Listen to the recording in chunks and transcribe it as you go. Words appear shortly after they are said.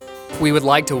We would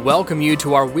like to welcome you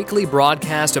to our weekly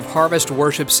broadcast of Harvest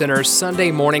Worship Center's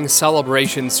Sunday morning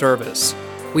celebration service.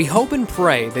 We hope and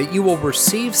pray that you will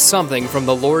receive something from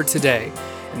the Lord today,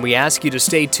 and we ask you to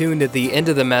stay tuned at the end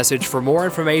of the message for more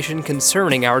information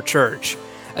concerning our church.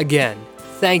 Again,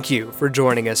 thank you for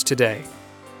joining us today.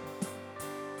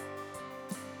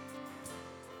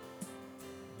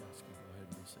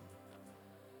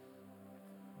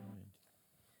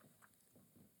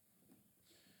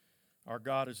 Our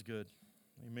God is good.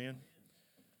 Amen.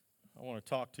 I want to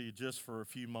talk to you just for a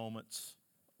few moments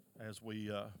as we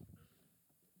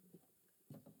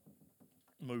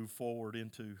move forward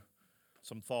into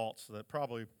some thoughts that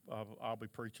probably I'll be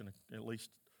preaching at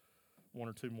least one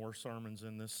or two more sermons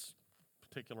on this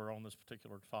particular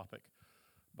topic.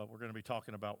 But we're going to be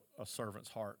talking about a servant's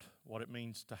heart, what it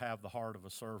means to have the heart of a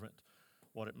servant,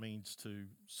 what it means to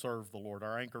serve the Lord.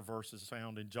 Our anchor verse is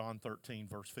found in John 13,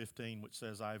 verse 15, which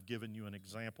says, I have given you an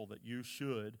example that you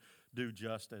should do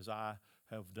just as I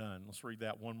have done. Let's read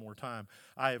that one more time.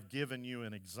 I have given you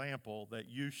an example that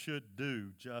you should do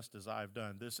just as I have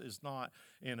done. This is not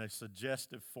in a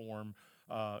suggestive form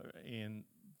in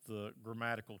the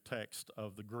grammatical text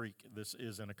of the Greek. This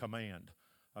is in a command.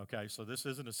 Okay, so this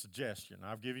isn't a suggestion.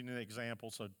 I've given you an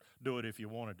example, so do it if you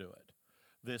want to do it.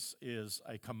 This is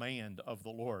a command of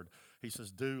the Lord. He says,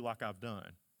 do like I've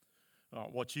done.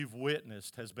 What you've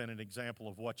witnessed has been an example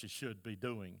of what you should be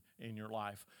doing in your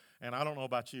life. And I don't know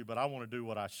about you, but I want to do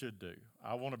what I should do.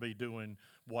 I want to be doing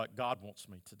what God wants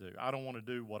me to do. I don't want to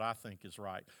do what I think is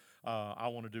right. I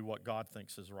want to do what God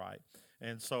thinks is right.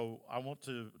 And so I want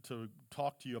to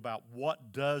talk to you about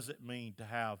what does it mean to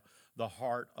have the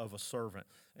heart of a servant.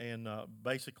 And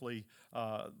basically,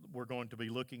 we're going to be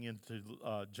looking into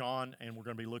John, and we're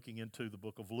going to be looking into the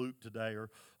book of Luke today, or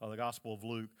the Gospel of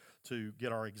Luke, to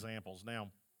get our examples. Now,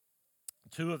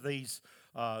 two of these,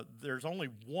 there's only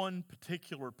one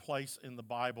particular place in the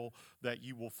Bible that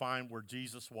you will find where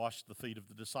Jesus washed the feet of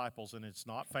the disciples, and it's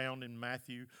not found in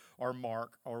Matthew or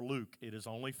Mark or Luke. It is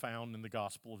only found in the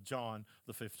Gospel of John,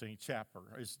 the 15th chapter.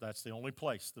 That's the only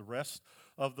place. The rest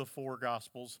of the four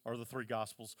Gospels, or the three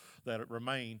Gospels that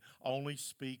remain, only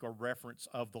speak or reference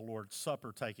of the Lord's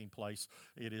Supper taking place.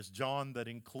 It is John that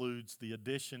includes the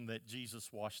addition that Jesus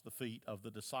washed the feet of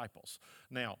the disciples.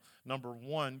 Now, number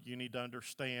one, you need to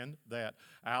understand that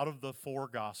out of the four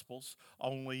Gospels,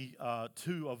 only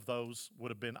two of those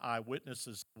would have been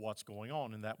eyewitnesses to what's going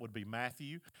on, and that would be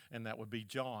Matthew and that would be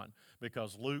John,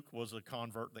 because Luke was a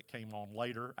convert that came on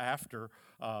later after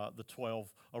the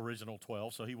original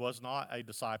 12, so he was not a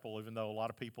disciple, even though a lot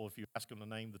of people, if you ask them to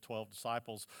name the 12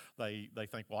 disciples, they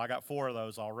think, well, I got four of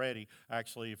those already.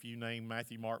 Actually, if you name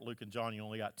Matthew, Mark, Luke, and John, you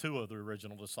only got two of the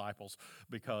original disciples,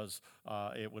 because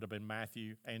it would have been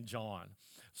Matthew and John.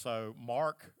 So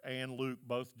Mark and Luke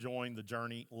both joined the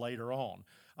journey later on,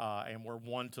 and were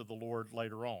won to the Lord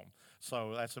later on.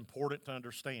 So that's important to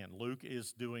understand. Luke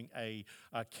is doing a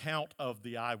account of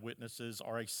the eyewitnesses,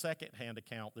 or a second-hand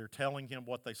account. They're telling him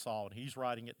what they saw, and he's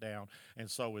writing it down, and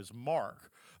so is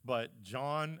Mark. But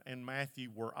John and Matthew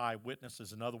were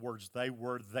eyewitnesses. In other words, they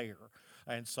were there,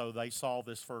 and so they saw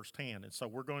this firsthand. And so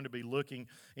we're going to be looking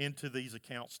into these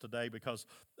accounts today, because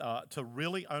to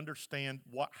really understand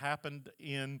what happened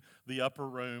in the upper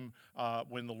room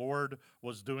when the Lord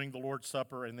was doing the Lord's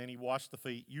Supper and then he washed the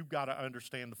feet, you've got to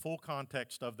understand the full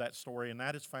context of that story, and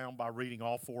that is found by reading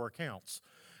all four accounts.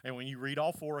 And when you read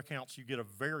all four accounts, you get a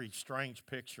very strange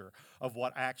picture of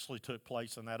what actually took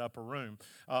place in that upper room.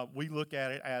 We look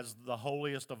at it as the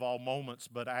holiest of all moments,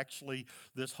 but actually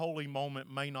this holy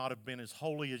moment may not have been as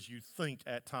holy as you think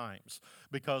at times,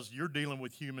 because you're dealing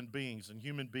with human beings, and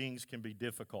human beings can be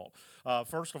difficult.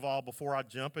 First of all, before I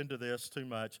jump into this too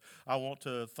much, I want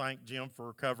to thank Jim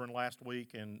for covering last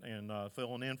week and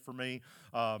filling in for me.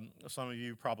 Some of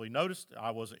you probably noticed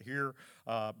I wasn't here,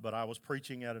 but I was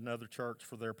preaching at another church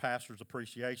for their pastor's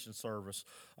appreciation service.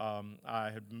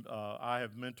 I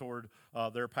have mentored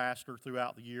their pastor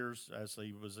throughout the years, as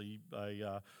he was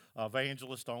a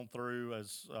evangelist on through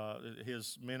as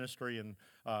his ministry, and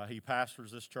he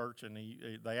pastors this church, and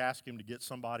they asked him to get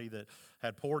somebody that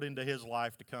had poured into his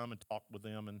life to come and talk with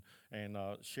them and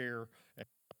share.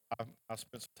 I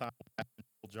spent some time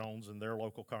with Jones and their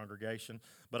local congregation,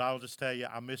 but I'll just tell you,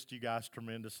 I missed you guys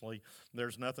tremendously.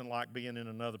 There's nothing like being in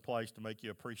another place to make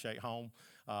you appreciate home.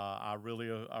 I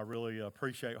really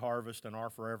appreciate Harvest and our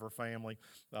Forever family.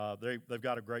 They've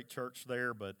got a great church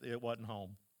there, but it wasn't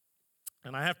home.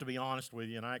 And I have to be honest with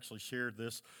you, and I actually shared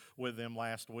this with them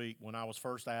last week when I was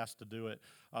first asked to do it.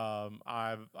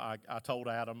 I told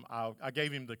Adam, I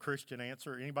gave him the Christian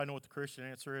answer. Anybody know what the Christian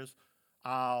answer is?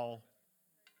 I'll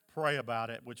pray about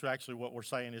it, which actually what we're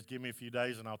saying is give me a few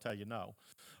days and I'll tell you no.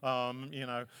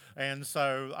 And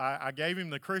so I gave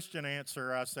him the Christian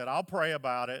answer. I said, I'll pray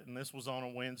about it, and this was on a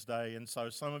Wednesday, and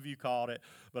so some of you caught it,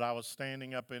 but I was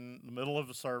standing up in the middle of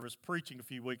the service preaching a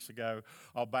few weeks ago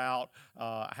about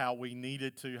how we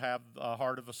needed to have the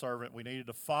heart of a servant. We needed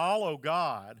to follow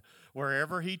God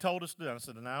wherever he told us to do. And I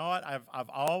said, now what? I've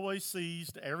always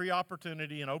seized every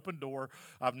opportunity and open door.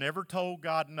 I've never told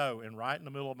God no, and right in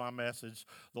the middle of my message,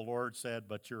 the Lord said,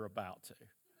 but you're about to.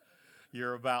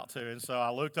 You're about to. And so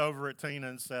I looked over at Tina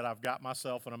and said, I've got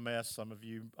myself in a mess. Some of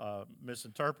you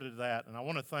misinterpreted that. And I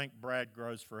want to thank Brad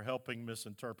Gross for helping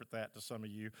misinterpret that to some of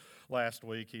you last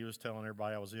week. He was telling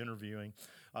everybody I was interviewing.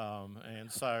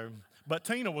 But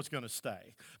Tina was going to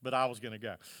stay, but I was going to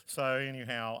go. So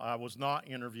anyhow, I was not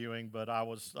interviewing, but I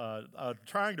was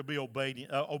trying to be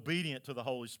obedient to the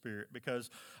Holy Spirit, because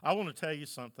I want to tell you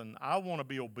something. I want to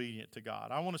be obedient to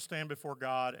God. I want to stand before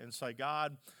God and say,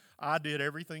 God, I did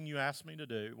everything you asked me to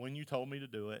do when you told me to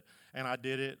do it, and I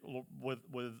did it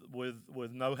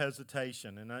with no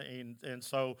hesitation. And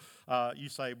so you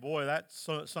say, boy, that's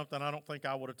something I don't think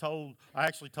I would have told. I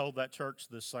actually told that church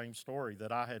this same story,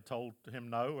 that I had told him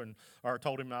no, or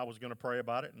told him I was going to pray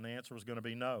about it, and the answer was going to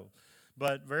be no.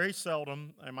 But very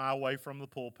seldom am I away from the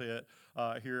pulpit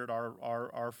here at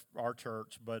our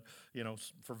church. But,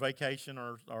 for vacation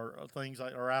or things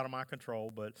that are out of my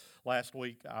control. But last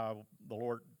week, the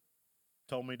Lord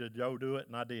told me to go do it,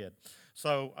 and I did.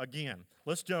 So again,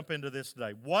 let's jump into this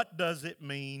today. What does it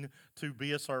mean to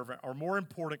be a servant? Or more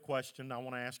important question I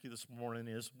want to ask you this morning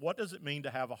is, what does it mean to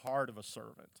have a heart of a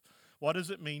servant? What does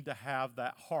it mean to have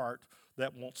that heart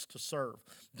that wants to serve?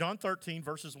 John 13,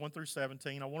 verses 1 through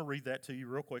 17, I want to read that to you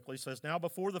real quickly. It says, now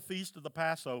before the feast of the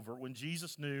Passover, when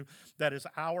Jesus knew that his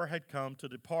hour had come to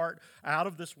depart out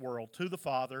of this world to the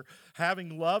Father,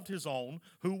 having loved his own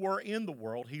who were in the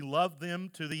world, he loved them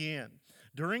to the end.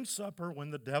 During supper, when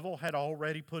the devil had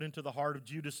already put into the heart of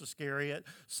Judas Iscariot,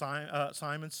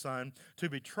 Simon's son, to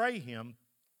betray him,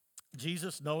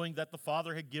 Jesus, knowing that the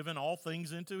Father had given all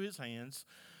things into his hands,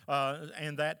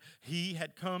 and that he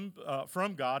had come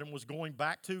from God and was going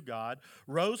back to God,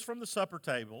 rose from the supper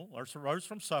table, or rose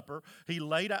from supper. He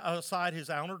laid aside his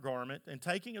outer garment, and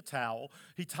taking a towel,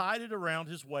 he tied it around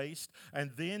his waist,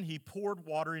 and then he poured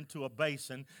water into a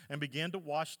basin and began to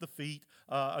wash the feet,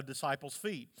 disciples'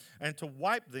 feet, and to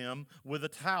wipe them with a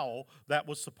towel that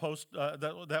was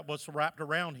that was wrapped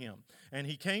around him. And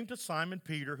he came to Simon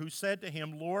Peter, who said to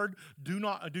him, Lord, do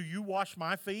you wash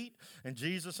my feet? And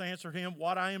Jesus answered him,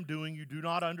 what I am doing you do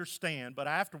not understand, but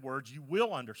afterwards you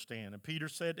will understand. And Peter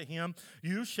said to him,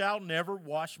 you shall never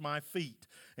wash my feet.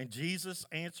 And Jesus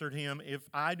answered him, if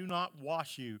I do not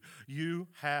wash you, you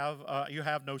have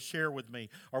no share with me.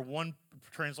 Or one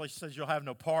translation says you'll have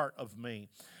no part of me.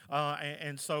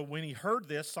 And so when he heard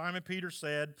this, Simon Peter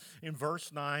said in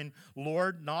verse 9,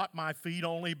 Lord, not my feet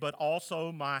only, but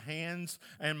also my hands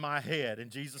and my head. And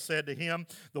Jesus said to him,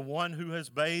 the one who has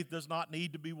bathed does not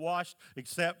need to be washed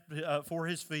except for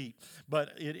his feet,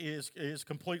 but it is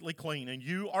completely clean. And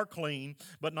you are clean,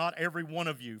 but not every one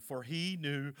of you. For he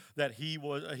knew that who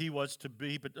was to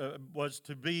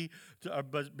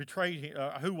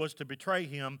betray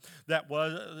him.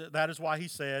 That is why he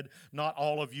said, not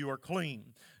all of you are clean.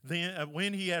 Then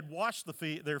when he had washed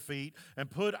their feet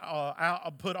and put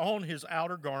on his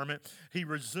outer garment, he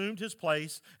resumed his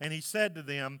place, and he said to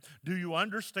them, do you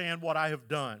understand what I have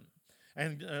done?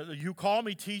 And you call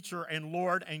me teacher and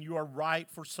Lord, and you are right,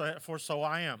 for so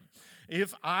I am.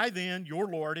 If I then, your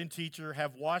Lord and teacher,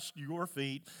 have washed your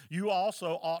feet, you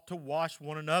also ought to wash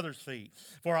one another's feet.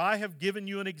 For I have given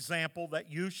you an example that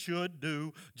you should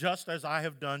do just as I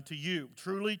have done to you.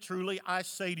 Truly, truly, I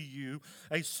say to you,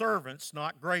 a servant is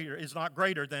not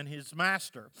greater than his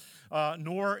master,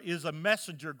 nor is a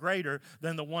messenger greater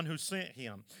than the one who sent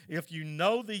him. If you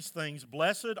know these things,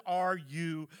 blessed are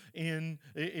you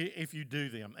if you do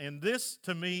them. And this,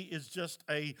 to me, is just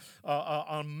an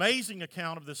amazing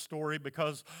account of this story,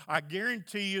 because I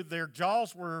guarantee you their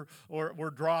jaws were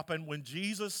dropping when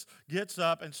Jesus gets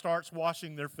up and starts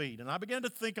washing their feet. And I began to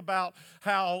think about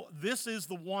how this is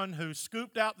the one who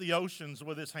scooped out the oceans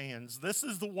with his hands. This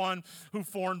is the one who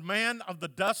formed man of the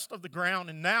dust of the ground,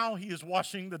 and now he is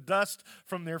washing the dust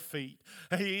from their feet.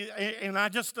 I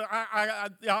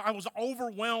was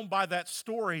overwhelmed by that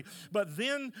story. But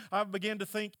then I began to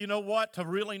think, you know what? To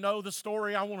really know the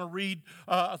story, I want to read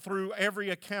through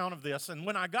every account of this. And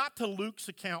when I got to Luke's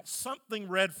account, something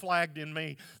red flagged in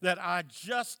me that I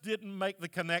just didn't make the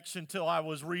connection till I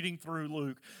was reading through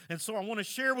Luke. And so I want to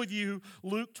share with you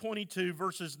Luke 22,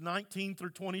 verses 19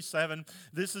 through 27.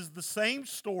 This is the same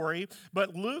story,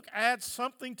 but Luke adds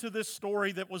something to this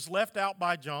story that was left out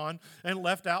by John and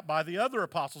left out by the other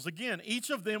apostles. Again, each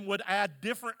of them would add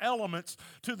different elements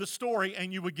to the story,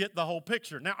 and you would get the whole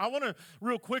picture. Now, I want to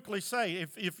real quickly say,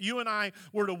 if you and I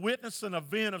were to witness an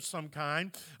event of some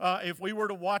kind, if we were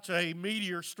to watch a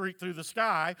meteor streak through the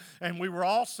sky and we were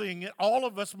all seeing it, all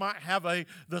of us might have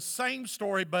the same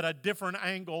story but a different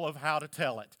angle of how to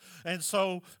tell it. And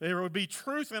so there would be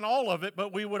truth in all of it,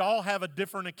 but we would all have a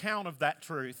different account of that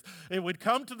truth. It would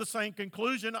come to the same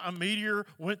conclusion: a meteor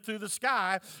went through the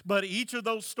sky, but each of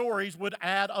those stories would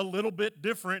add a little bit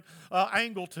different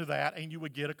angle to that, and you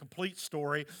would get a complete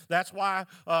story. That's why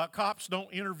cops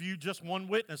don't interview just one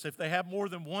witness. If they have more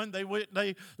than one,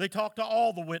 they talk to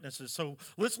all the witnesses. So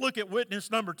let's look at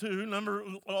witness number 2,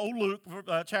 Luke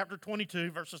chapter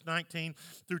 22, verses 19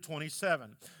 through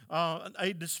 27.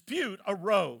 A dispute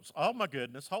arose. Oh my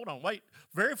goodness, hold on, wait.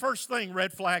 Very first thing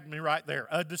red flagged me right there,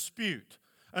 a dispute.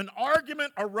 An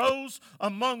argument arose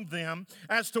among them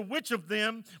as to which of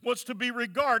them was to be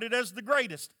regarded as the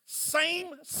greatest. Same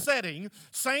setting,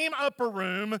 same upper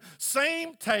room,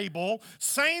 same table,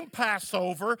 same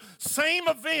Passover, same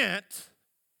event.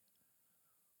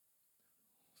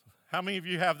 How many of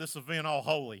you have this event all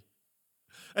holy?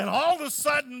 And all of a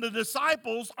sudden the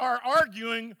disciples are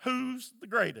arguing who's the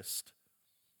greatest.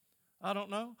 I don't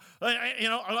know.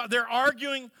 They're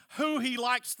arguing who he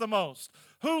likes the most,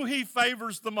 who he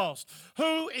favors the most,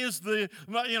 who is the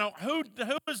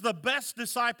best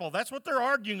disciple. That's what they're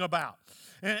arguing about.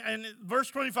 And verse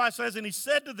 25 says, "And he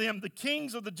said to them, the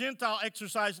kings of the Gentile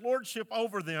exercise lordship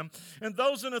over them, and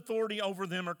those in authority over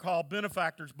them are called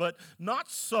benefactors. But not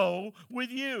so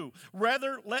with you.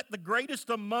 Rather, let the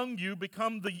greatest among you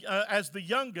become as the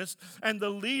youngest, and the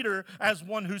leader as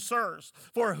one who serves.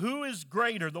 For who is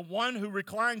greater, the one who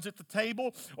reclines at the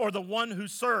table or the one who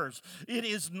serves? It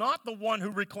is not the one who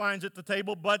reclines at the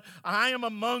table, but I am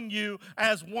among you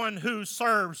as one who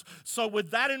serves." So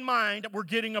with that in mind, we're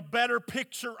getting a better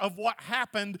picture of what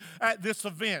happened at this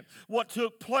event, what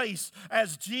took place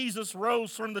as Jesus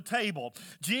rose from the table.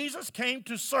 Jesus came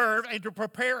to serve and to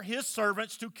prepare his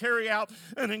servants to carry out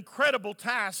an incredible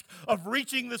task of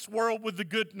reaching this world with the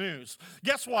good news.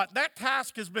 Guess what? That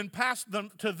task has been passed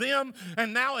to them,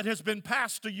 and now it has been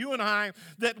passed to you and I,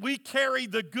 that we carry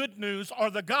the good news or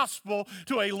the gospel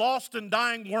to a lost and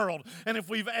dying world. And if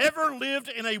we've ever lived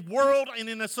in a world and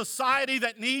in a society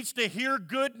that needs to hear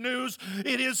good news,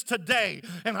 it is today.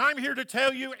 And I'm here to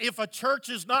tell you, if a church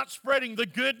is not spreading the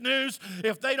good news,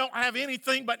 if they don't have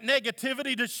anything but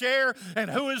negativity to share,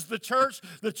 and who is the church?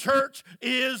 The church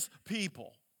is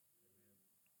people.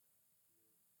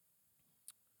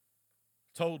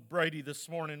 Told Brady this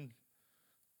morning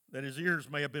that his ears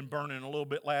may have been burning a little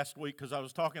bit last week because I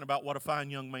was talking about what a fine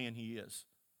young man he is.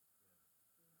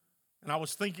 And I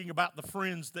was thinking about the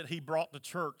friends that he brought to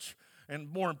church. And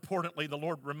more importantly, the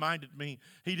Lord reminded me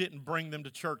he didn't bring them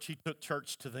to church. He took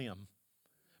church to them,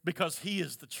 because he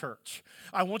is the church.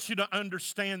 I want you to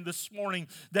understand this morning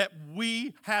that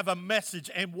we have a message.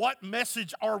 And what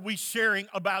message are we sharing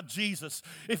about Jesus?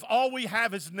 If all we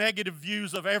have is negative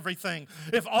views of everything,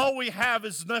 if all we have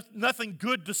is nothing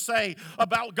good to say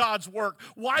about God's work,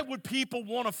 why would people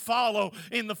want to follow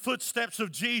in the footsteps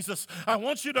of Jesus? I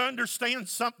want you to understand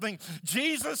something.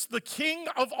 Jesus, the King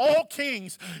of all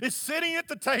kings, is sitting at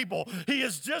the table. He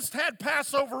has just had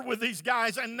Passover with these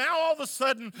guys, and now all of a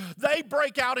sudden they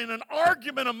break out in an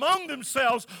argument among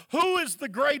themselves, who is the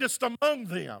greatest among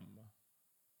them?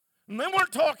 And they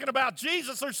weren't talking about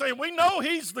Jesus. They're saying, we know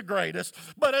he's the greatest,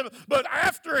 but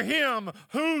after him,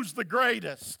 who's the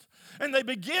greatest? And they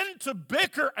begin to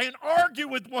bicker and argue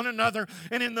with one another.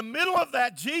 And in the middle of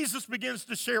that, Jesus begins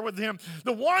to share with them,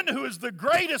 the one who is the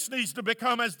greatest needs to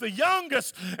become as the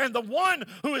youngest, and the one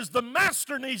who is the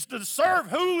master needs to serve.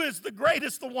 Who is the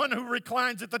greatest? The one who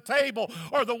reclines at the table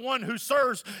or the one who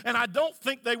serves? And I don't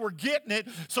think they were getting it.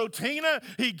 So Tina,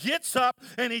 he gets up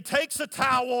and he takes a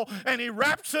towel and he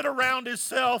wraps it around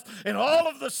himself, and all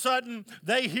of a sudden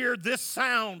they hear this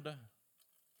sound.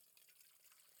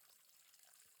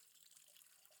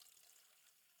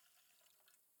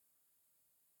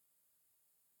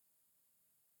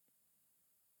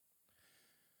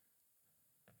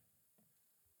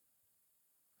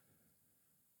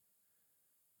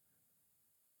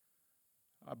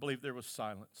 I believe there was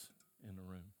silence in the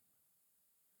room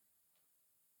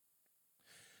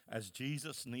as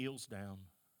Jesus kneels down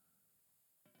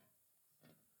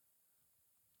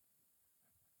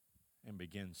and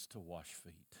begins to wash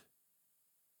feet.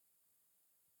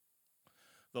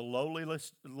 the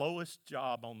lowest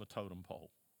job on the totem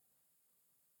pole.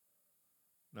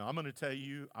 Now, I'm going to tell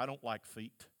you, I don't like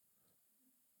feet.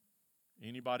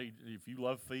 Anybody, if you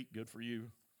love feet, good for you.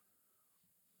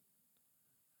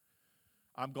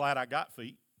 I'm glad I got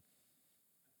feet.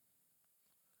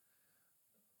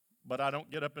 But I don't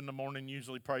get up in the morning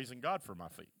usually praising God for my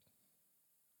feet.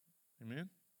 Amen?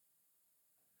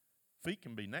 Feet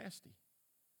can be nasty.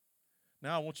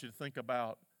 Now I want you to think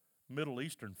about Middle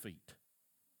Eastern feet.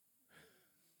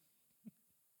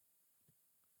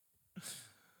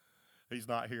 He's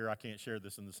not here. I can't share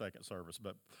this in the second service.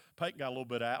 But Peyton got a little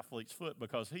bit of athlete's foot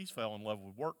because he's fell in love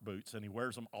with work boots and he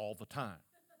wears them all the time.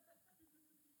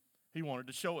 He wanted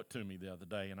to show it to me the other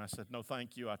day, and I said, no,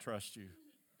 thank you. I trust you.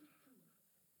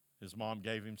 His mom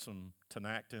gave him some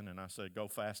Tenactin, and I said, go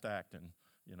fast acting.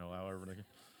 You know, however,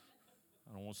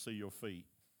 I don't want to see your feet.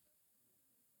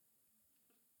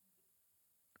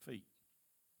 Feet.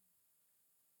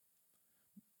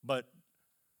 But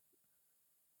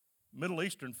Middle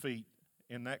Eastern feet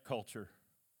in that culture,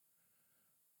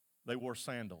 they wore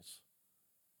sandals.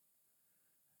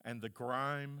 And the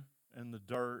grime and the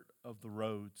dirt of the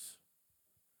roads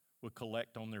would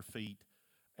collect on their feet,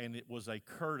 and it was a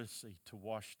courtesy to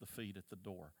wash the feet at the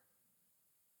door.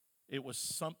 It was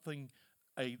something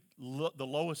the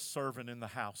lowest servant in the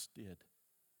house did.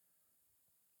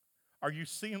 Are you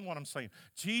seeing what I'm saying?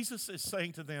 Jesus is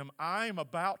saying to them, I'm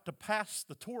about to pass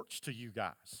the torch to you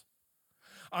guys.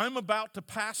 I'm about to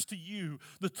pass to you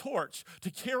the torch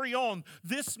to carry on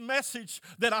this message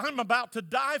that I'm about to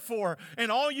die for,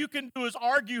 and all you can do is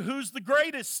argue who's the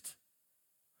greatest.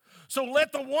 So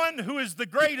let the one who is the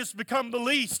greatest become the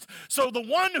least. So the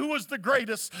one who is the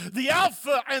greatest, the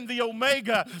Alpha and the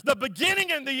Omega, the beginning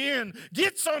and the end,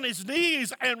 gets on his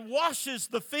knees and washes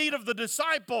the feet of the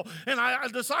disciples. And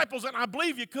I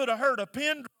believe you could have heard a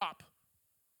pin drop.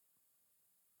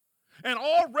 And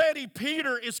already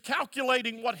Peter is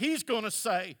calculating what he's going to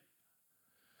say.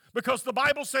 Because the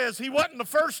Bible says he wasn't the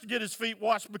first to get his feet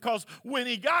washed, because when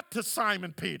he got to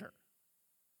Simon Peter,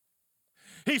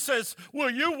 he says, will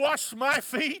you wash my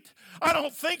feet? I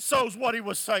don't think so is what he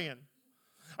was saying.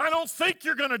 I don't think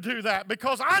you're going to do that,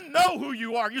 because I know who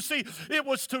you are. You see, it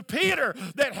was to Peter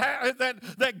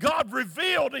that God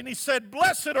revealed, and he said,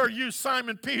 blessed are you,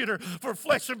 Simon Peter, for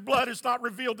flesh and blood has not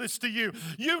revealed this to you.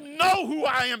 You know who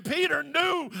I am. Peter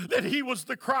knew that he was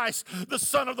the Christ, the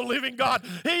Son of the living God.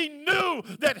 He knew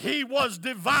that he was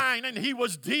divine and he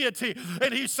was deity.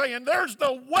 And he's saying, there's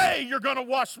no way you're going to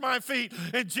wash my feet.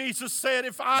 And Jesus said,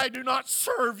 if I do not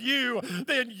serve you,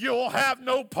 then you'll have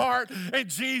no part. And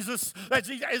Jesus, as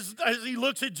he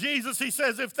looks at Jesus, he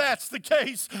says, if that's the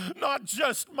case, not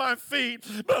just my feet,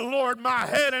 but Lord, my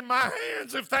head and my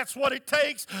hands, if that's what it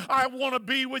takes, I want to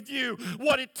be with you.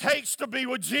 What it takes to be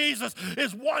with Jesus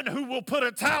is one who will put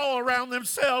a towel around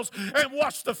themselves and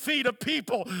wash the feet of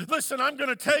people. Listen, I'm going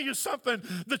to tell you something.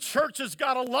 The church has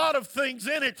got a lot of things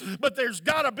in it, but there's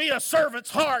got to be a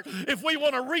servant's heart. If we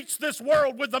want to reach this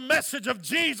world with the message of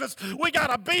Jesus, we got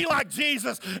to be like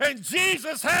Jesus. And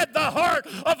Jesus had the heart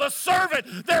of a servant.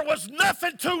 There was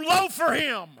nothing too low for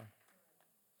him.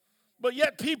 But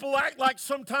yet people act like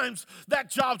sometimes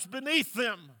that job's beneath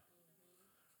them.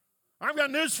 I've got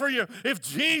news for you. If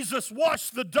Jesus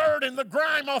washed the dirt and the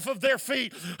grime off of their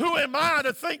feet, who am I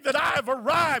to think that I have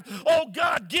arrived? Oh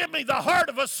God, give me the heart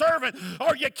of a servant.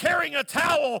 Are you carrying a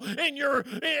towel in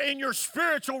your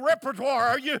spiritual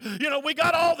repertoire? We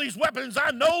got all these weapons.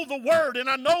 I know the word and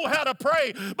I know how to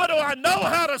pray, but do I know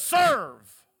how to serve?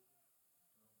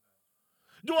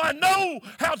 Do I know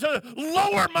how to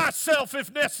lower myself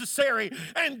if necessary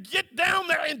and get down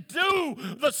there and do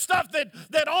the stuff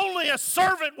that only a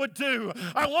servant would do?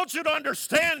 I want you to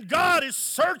understand God is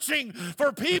searching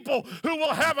for people who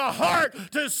will have a heart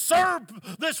to serve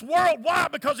this world. Why?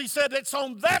 Because he said it's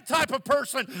on that type of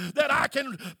person that I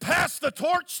can pass the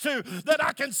torch to, that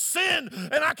I can send,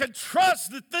 and I can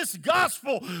trust that this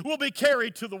gospel will be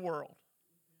carried to the world.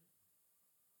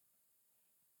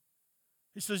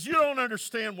 He says, you don't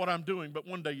understand what I'm doing, but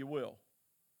one day you will.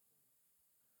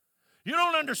 You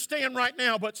don't understand right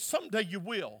now, but someday you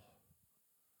will.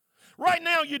 Right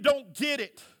now you don't get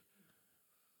it.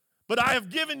 But I have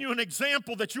given you an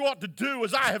example that you ought to do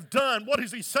as I have done. What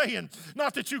is he saying?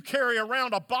 Not that you carry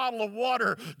around a bottle of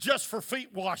water just for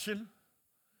feet washing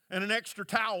and an extra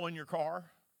towel in your car.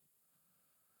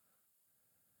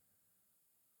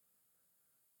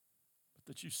 But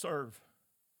that you serve.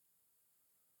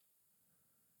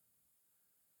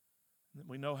 That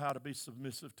we know how to be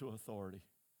submissive to authority.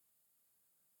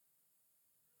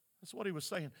 That's what he was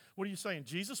saying. What are you saying?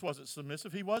 Jesus wasn't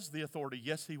submissive. He was the authority.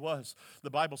 Yes, he was. The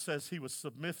Bible says he was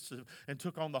submissive and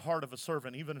took on the heart of a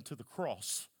servant even unto the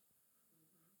cross.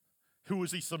 Who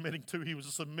was he submitting to? He was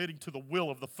submitting to the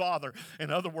will of the Father. In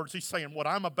other words, he's saying, what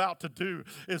I'm about to do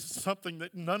is something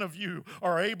that none of you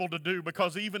are able to do,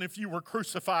 because even if you were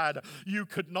crucified, you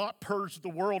could not purge the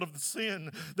world of the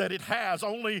sin that it has.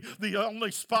 Only the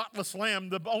only spotless Lamb,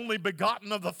 the only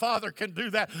begotten of the Father, can do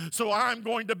that. So I'm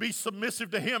going to be submissive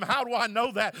to him. How do I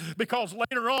know that? Because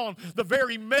later on, the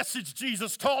very message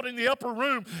Jesus taught in the upper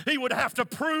room, he would have to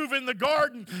prove in the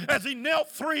garden as he knelt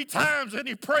 3 times and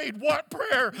he prayed what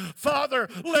prayer? Father,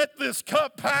 let this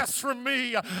cup pass from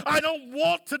me. I don't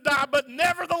want to die, but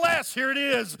nevertheless, here it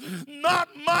is. Not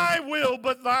my will,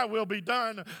 but thy will be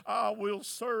done. I will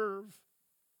serve,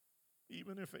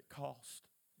 even if it costs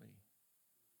me.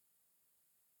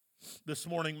 This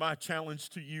morning, my challenge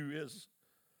to you is,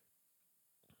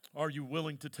 are you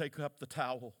willing to take up the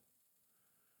towel?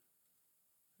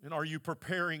 And are you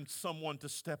preparing someone to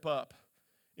step up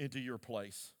into your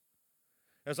place?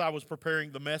 As I was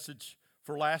preparing the message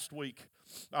for last week,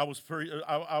 I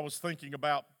was thinking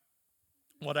about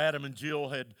what Adam and Jill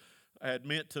had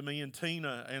meant to me and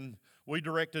Tina, and we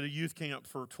directed a youth camp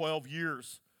for 12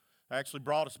 years. Actually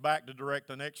brought us back to direct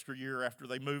an extra year after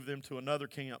they moved them to another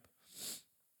camp.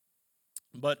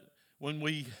 But when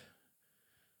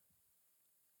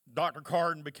Dr.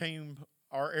 Carden became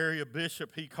our area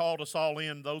bishop, he called us all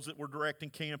in, those that were directing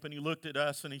camp, and he looked at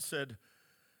us and he said,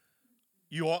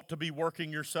 you ought to be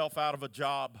working yourself out of a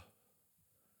job.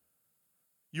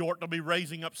 You ought to be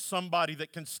raising up somebody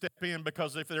that can step in,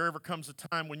 because if there ever comes a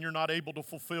time when you're not able to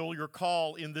fulfill your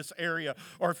call in this area,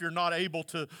 or if you're not able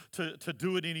to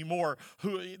do it anymore,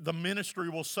 the ministry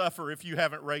will suffer if you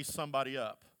haven't raised somebody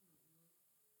up.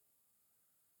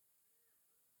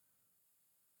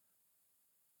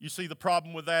 You see, the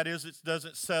problem with that is it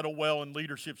doesn't settle well in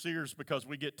leadership's ears, because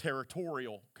we get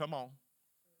territorial. Come on.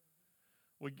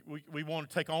 We want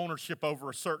to take ownership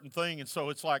over a certain thing, and so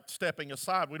it's like stepping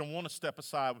aside. We don't want to step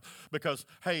aside because,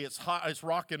 hey, it's hot, it's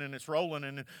rocking and it's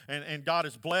rolling, and God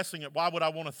is blessing it. Why would I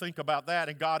want to think about that?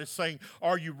 And God is saying,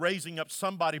 are you raising up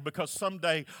somebody? Because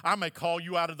someday I may call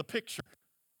you out of the picture.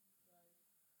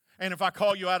 And if I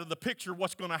call you out of the picture,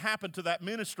 what's going to happen to that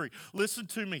ministry? Listen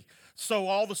to me. So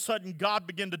all of a sudden, God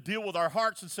began to deal with our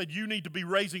hearts and said, you need to be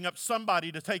raising up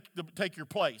somebody to take your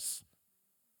place.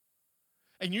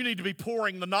 And you need to be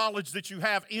pouring the knowledge that you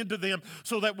have into them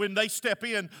so that when they step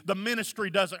in, the ministry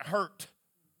doesn't hurt.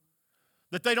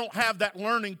 That they don't have that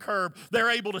learning curve. They're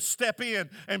able to step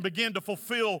in and begin to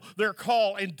fulfill their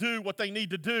call and do what they need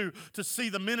to do to see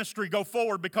the ministry go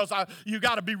forward, because you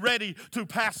got to be ready to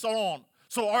pass on.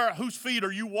 So whose feet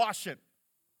are you washing?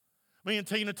 Me and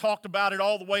Tina talked about it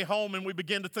all the way home, and we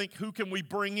began to think, who can we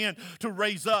bring in to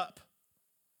raise up?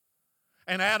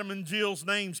 And Adam and Jill's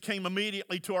names came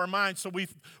immediately to our minds, so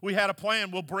we had a plan.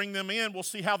 We'll bring them in. We'll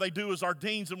see how they do as our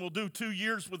deans, and we'll do 2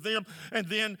 years with them. And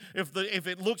then if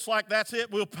it looks like that's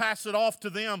it, we'll pass it off to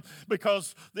them,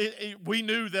 because we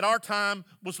knew that our time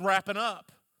was wrapping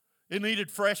up. It needed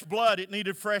fresh blood. It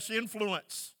needed fresh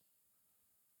influence.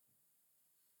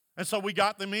 And so we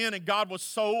got them in, and God was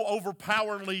so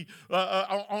overpoweringly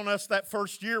on us that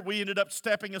first year, we ended up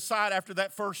stepping aside after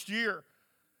that first year.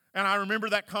 And I remember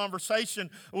that conversation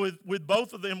with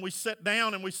both of them. We sat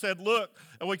down and we said, look,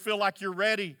 we feel like you're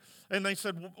ready. And they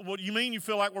said, what do you mean you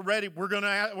feel like we're ready?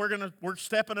 We're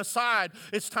stepping aside.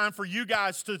 It's time for you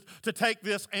guys to take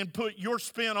this and put your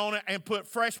spin on it and put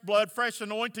fresh blood, fresh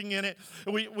anointing in it.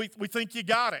 We think you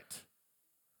got it.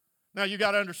 Now, you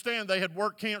got to understand, they had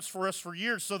worked camps for us for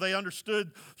years, so they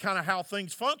understood kind of how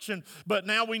things function. But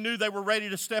now we knew they were ready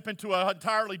to step into an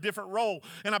entirely different role.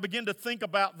 And I began to think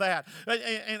about that.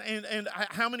 And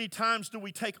how many times do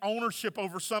we take ownership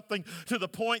over something to the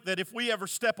point that if we ever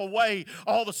step away,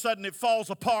 all of a sudden it falls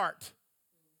apart?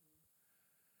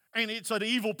 And it's an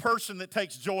evil person that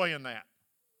takes joy in that.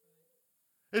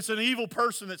 It's an evil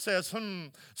person that says,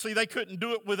 see, they couldn't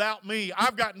do it without me.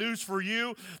 I've got news for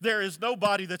you. There is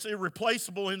nobody that's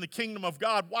irreplaceable in the kingdom of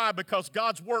God. Why? Because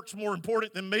God's work's more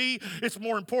important than me. It's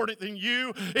more important than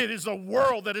you. It is a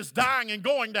world that is dying and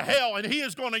going to hell, and He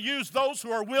is going to use those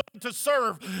who are willing to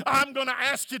serve. I'm going to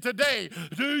ask you today,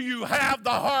 do you have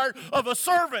the heart of a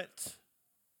servant?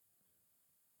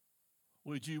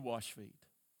 Would you wash feet?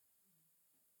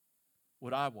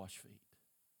 Would I wash feet?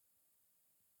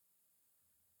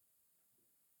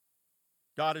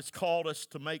 God has called us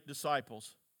to make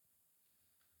disciples.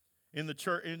 In the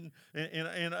church, in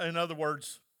other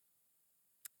words,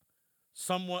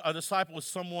 A disciple is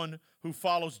someone who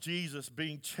follows Jesus,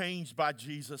 being changed by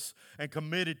Jesus and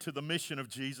committed to the mission of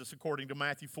Jesus, according to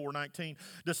Matthew 4:19.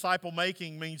 Disciple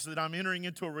making means that I'm entering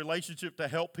into a relationship to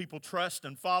help people trust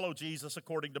and follow Jesus,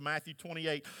 according to Matthew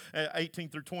 28:18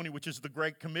 through 20, which is the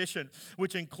Great Commission,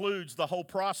 which includes the whole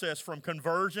process from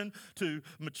conversion to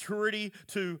maturity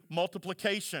to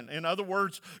multiplication. In other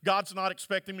words, God's not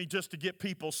expecting me just to get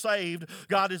people saved.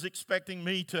 God is expecting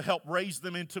me to help raise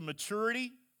them into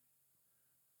maturity.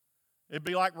 It'd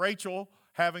be like Rachel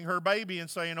having her baby and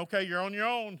saying, okay, you're on your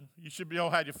own. You should be able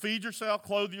how to feed yourself,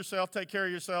 clothe yourself, take care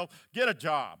of yourself, get a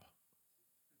job.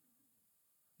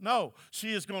 No,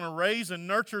 she is going to raise and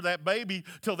nurture that baby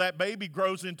till that baby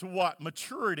grows into what?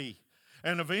 Maturity.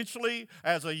 And eventually,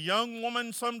 as a young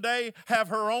woman someday, have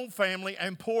her own family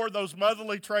and pour those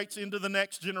motherly traits into the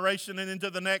next generation and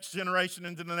into the next generation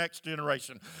and into the next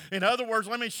generation. In other words,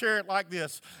 let me share it like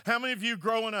this. How many of you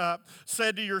growing up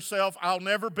said to yourself, I'll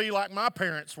never be like my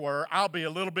parents were, I'll be a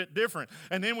little bit different.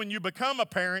 And then when you become a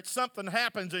parent, something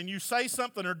happens and you say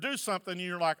something or do something and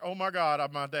you're like, oh my God,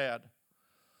 I'm my dad.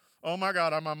 Oh my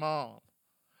God, I'm my mom.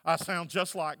 I sound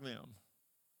just like them.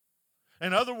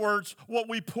 In other words, what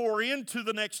we pour into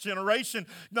the next generation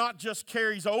not just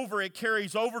carries over, it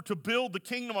carries over to build the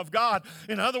kingdom of God.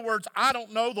 In other words, I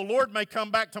don't know, the Lord may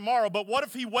come back tomorrow, but what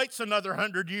if He waits another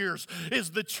 100 years? Is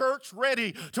the church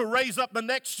ready to raise up the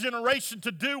next generation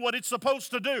to do what it's supposed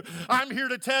to do? I'm here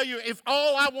to tell you, if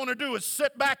all I want to do is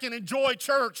sit back and enjoy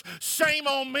church, shame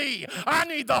on me. I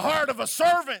need the heart of a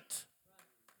servant.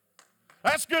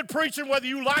 That's good preaching whether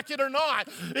you like it or not.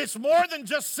 It's more than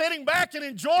just sitting back and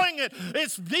enjoying it.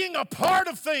 It's being a part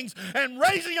of things and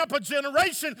raising up a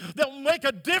generation that will make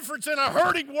a difference in a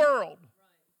hurting world.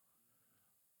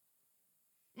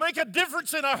 Make a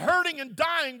difference in a hurting and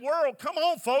dying world. Come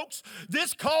on, folks.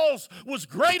 This cause was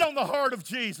great on the heart of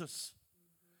Jesus.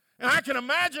 And I can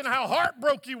imagine how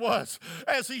heartbroken he was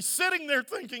as he's sitting there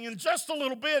thinking, in just a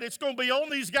little bit, it's going to be on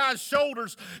these guys'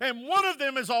 shoulders, and one of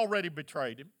them has already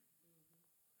betrayed him.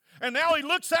 And now he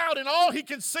looks out and all he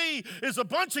can see is a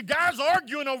bunch of guys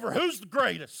arguing over who's the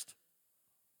greatest.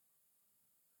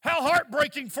 How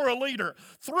heartbreaking for a leader.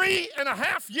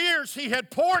 3.5 years he had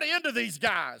poured into these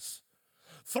guys.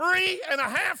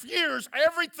 3.5 years,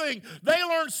 everything. They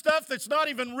learned stuff that's not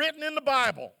even written in the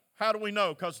Bible. How do we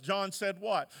know? Because John said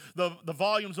what? The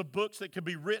volumes of books that could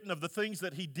be written of the things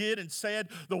that he did and said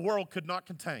the world could not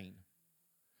contain.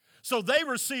 So they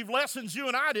received lessons you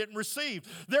and I didn't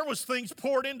receive. There was things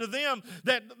poured into them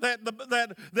that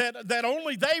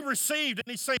only they received.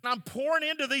 And he's saying, I'm pouring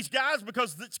into these guys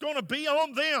because it's going to be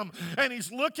on them. And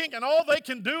he's looking, and all they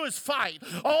can do is fight.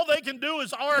 All they can do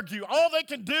is argue. All they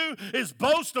can do is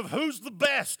boast of who's the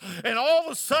best. And all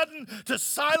of a sudden, to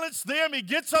silence them, he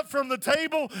gets up from the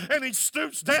table and he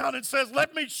stoops down and says,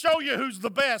 let me show you who's the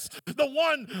best. The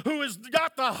one who has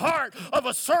got the heart of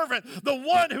a servant. The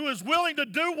one who is willing to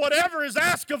do whatever is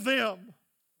asked of them.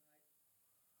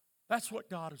 That's what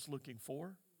God is looking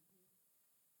for.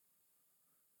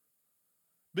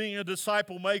 Being a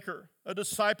disciple maker, a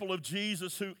disciple of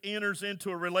Jesus who enters into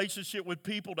a relationship with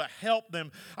people to help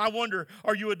them. I wonder,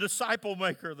 are you a disciple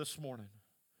maker this morning?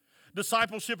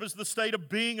 Discipleship is the state of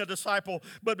being a disciple,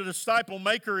 but a disciple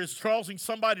maker is causing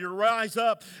somebody to rise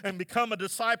up and become a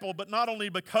disciple, but not only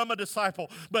become a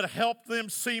disciple, but help them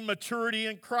see maturity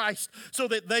in Christ so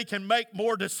that they can make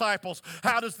more disciples.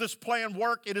 How does this plan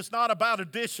work? It is not about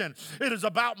addition. It is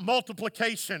about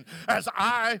multiplication. As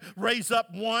I raise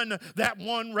up one, that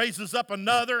one raises up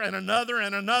another and another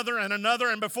and another and another,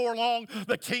 and before long,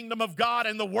 the kingdom of God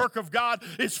and the work of God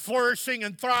is flourishing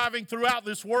and thriving throughout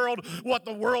this world. What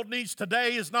the world needs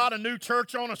today is not a new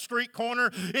church on a street corner.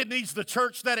 It needs the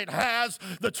church that it has,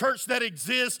 the church that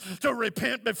exists, to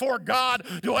repent before God,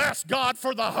 to ask God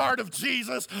for the heart of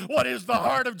Jesus. What is the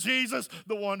heart of Jesus?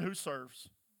 The one who serves.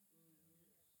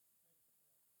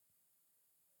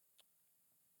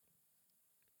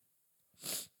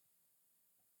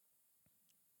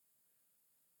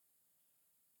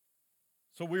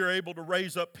 So we are able to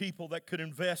raise up people that could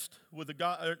invest with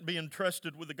be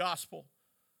entrusted with the gospel,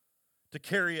 to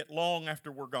carry it long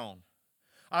after we're gone.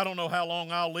 I don't know how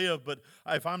long I'll live, but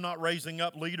if I'm not raising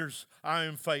up leaders, I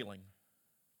am failing.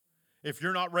 If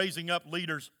you're not raising up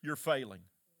leaders, you're failing.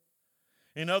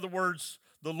 In other words,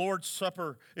 the Lord's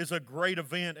Supper is a great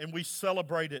event and we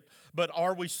celebrate it, but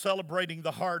are we celebrating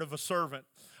the heart of a servant?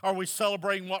 Are we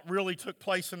celebrating what really took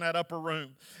place in that upper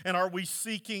room? And are we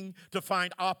seeking to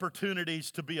find opportunities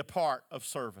to be a part of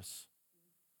service?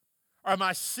 Or am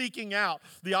I seeking out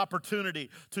the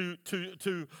opportunity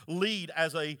to lead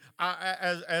as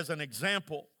an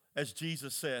example, as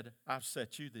Jesus said, I've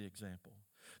set you the example.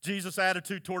 Jesus'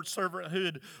 attitude towards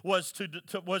servanthood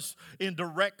was in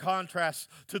direct contrast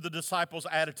to the disciples'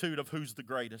 attitude of who's the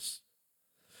greatest.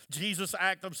 Jesus'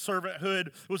 act of servanthood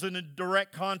was in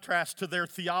direct contrast to their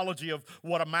theology of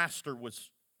what a master was,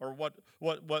 or what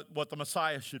the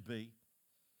Messiah should be.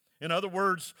 In other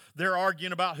words, they're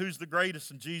arguing about who's the greatest,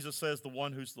 and Jesus says the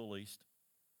one who's the least.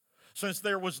 Since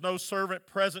there was no servant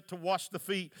present to wash the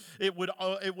feet, it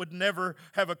would never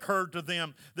have occurred to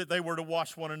them that they were to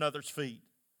wash one another's feet.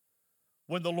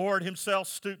 When the Lord himself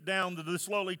stooped down to this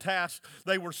lowly task,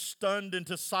 they were stunned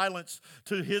into silence.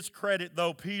 To his credit,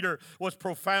 though, Peter was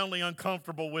profoundly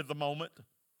uncomfortable with the moment.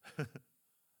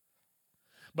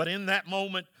 But in that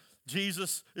moment,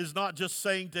 Jesus is not just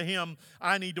saying to him,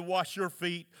 I need to wash your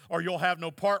feet or you'll have no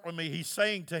part with me. He's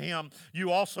saying to him,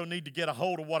 you also need to get a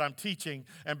hold of what I'm teaching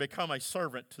and become a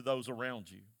servant to those around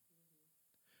you.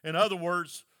 In other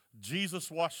words,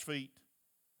 Jesus washed feet.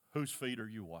 Whose feet are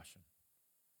you washing?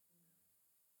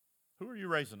 Who are you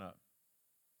raising up?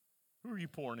 Who are you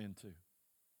pouring into?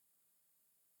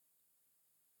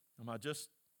 Am I just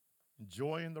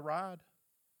enjoying the ride?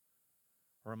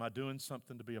 Or am I doing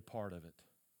something to be a part of it?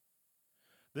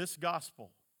 This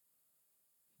gospel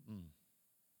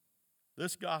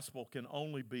can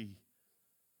only be,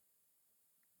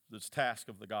 this task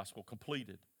of the gospel,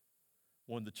 completed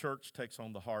when the church takes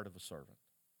on the heart of a servant.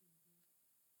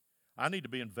 I need to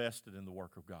be invested in the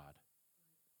work of God,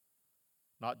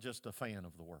 not just a fan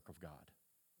of the work of God.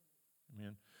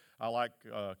 Amen. I like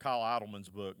Kyle Idleman's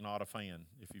book, Not a Fan.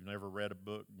 If you've never read a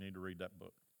book, you need to read that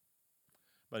book.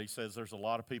 But he says there's a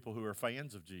lot of people who are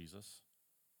fans of Jesus.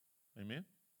 Amen?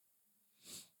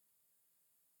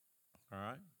 All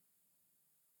right?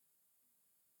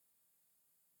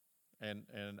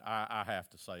 And I have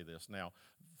to say this. Now,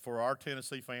 for our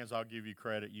Tennessee fans, I'll give you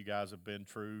credit. You guys have been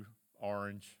true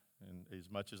orange, and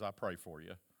as much as I pray for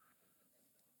you.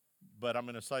 But I'm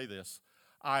going to say this.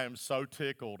 I am so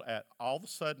tickled at all of a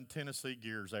sudden Tennessee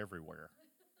gears everywhere.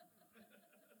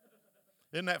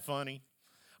 Isn't that funny?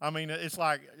 I mean, it's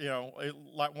like,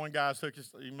 like one guy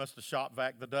he must have shop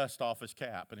vac the dust off his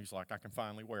cap, and he's like, I can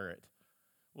finally wear it.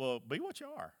 Well, be what you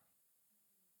are.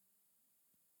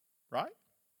 Right?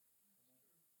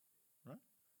 Right?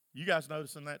 You guys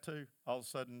noticing that too? All of a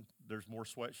sudden, there's more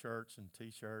sweatshirts and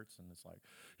T-shirts, and it's like,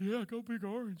 yeah, go Big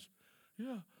Orange.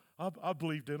 Yeah, I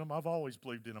believed in them. I've always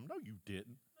believed in them. No, you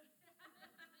didn't.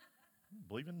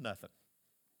 Believe in nothing.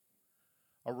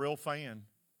 A real fan,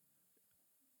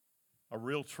 a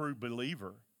real true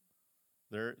believer,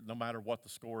 no matter what the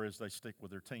score is, they stick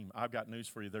with their team. I've got news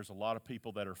for you. There's a lot of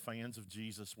people that are fans of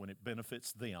Jesus when it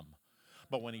benefits them.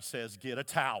 But when he says, get a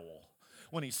towel,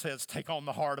 when he says, take on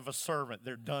the heart of a servant,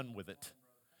 they're done with it.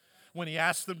 When he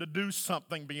asks them to do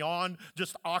something beyond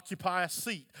just occupy a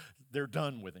seat, they're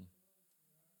done with him.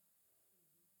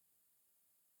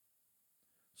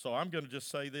 So I'm going to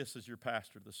just say this as your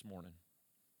pastor this morning.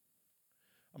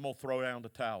 I'm going to throw down the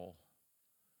towel.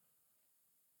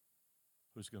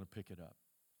 Who's going to pick it up?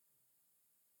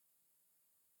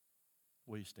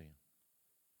 Will you stand?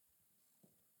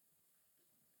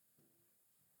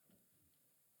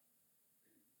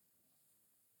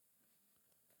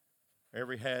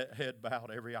 Every head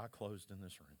bowed, every eye closed in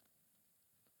this room.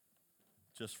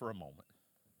 Just for a moment.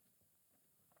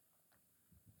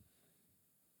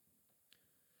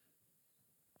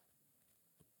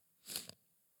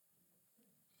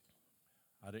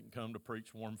 I didn't come to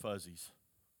preach warm fuzzies.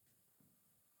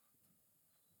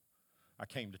 I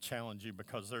came to challenge you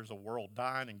because there's a world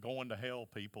dying and going to hell,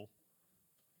 people.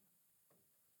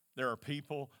 There are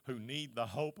people who need the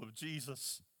hope of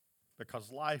Jesus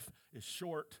because life is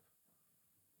short.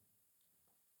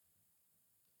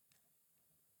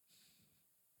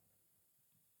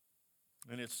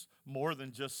 And it's more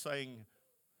than just saying,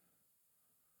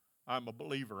 I'm a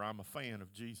believer, I'm a fan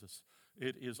of Jesus.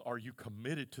 It is, are you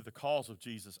committed to the cause of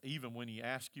Jesus, even when he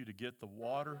asks you to get the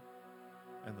water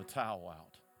and the towel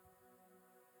out?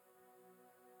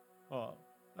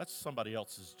 That's somebody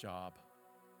else's job.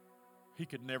 He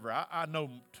could never, I know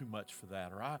too much for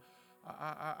that, or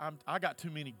I got too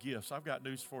many gifts. I've got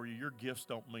news for you. Your gifts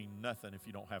don't mean nothing if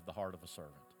you don't have the heart of a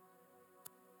servant.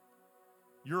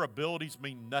 Your abilities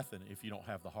mean nothing if you don't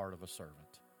have the heart of a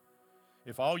servant.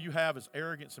 If all you have is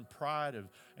arrogance and pride,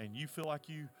 and you feel like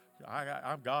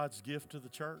I'm God's gift to the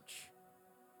church.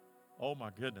 Oh my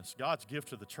goodness, God's gift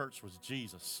to the church was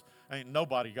Jesus. Ain't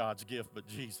nobody God's gift but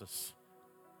Jesus.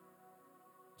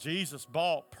 Jesus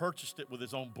purchased it with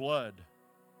his own blood.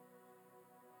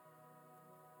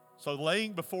 So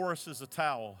laying before us is a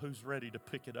towel. Who's ready to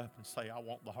pick it up and say, I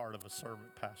want the heart of a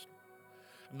servant, Pastor?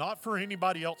 not for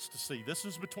anybody else to see. This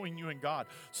is between you and God.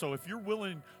 So if you're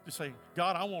willing to say,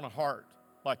 God, I want a heart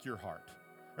like your heart.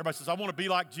 Everybody says, I want to be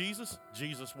like Jesus.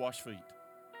 Jesus washed feet.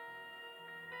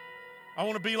 I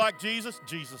want to be like Jesus.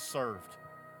 Jesus served.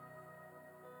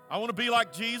 I want to be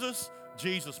like Jesus.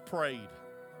 Jesus prayed.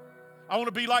 I want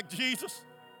to be like Jesus.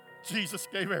 Jesus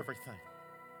gave everything.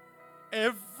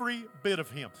 Every bit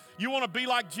of him. You want to be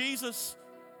like Jesus?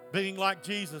 Being like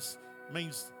Jesus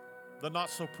means the not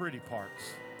so pretty parts.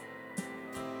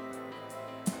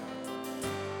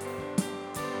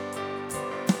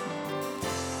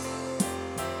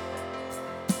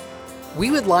 We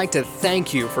would like to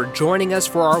thank you for joining us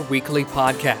for our weekly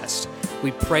podcast.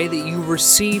 We pray that you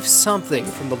receive something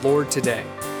from the Lord today.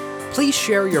 Please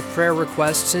share your prayer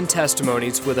requests and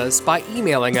testimonies with us by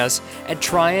emailing us at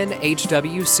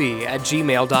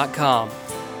trionhwc@gmail.com.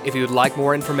 If you would like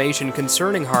more information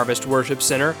concerning Harvest Worship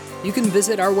Center, you can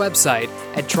visit our website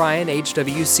at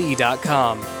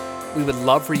trionhwc.com. We would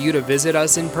love for you to visit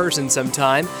us in person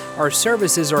sometime. Our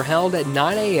services are held at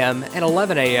 9 a.m. and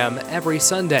 11 a.m. every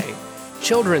Sunday.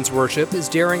 Children's worship is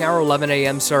during our 11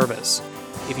 a.m. service.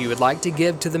 If you would like to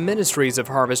give to the ministries of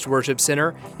Harvest Worship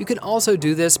Center, you can also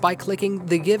do this by clicking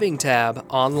the Giving tab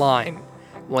online.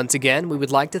 Once again, we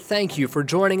would like to thank you for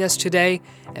joining us today,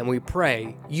 and we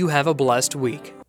pray you have a blessed week.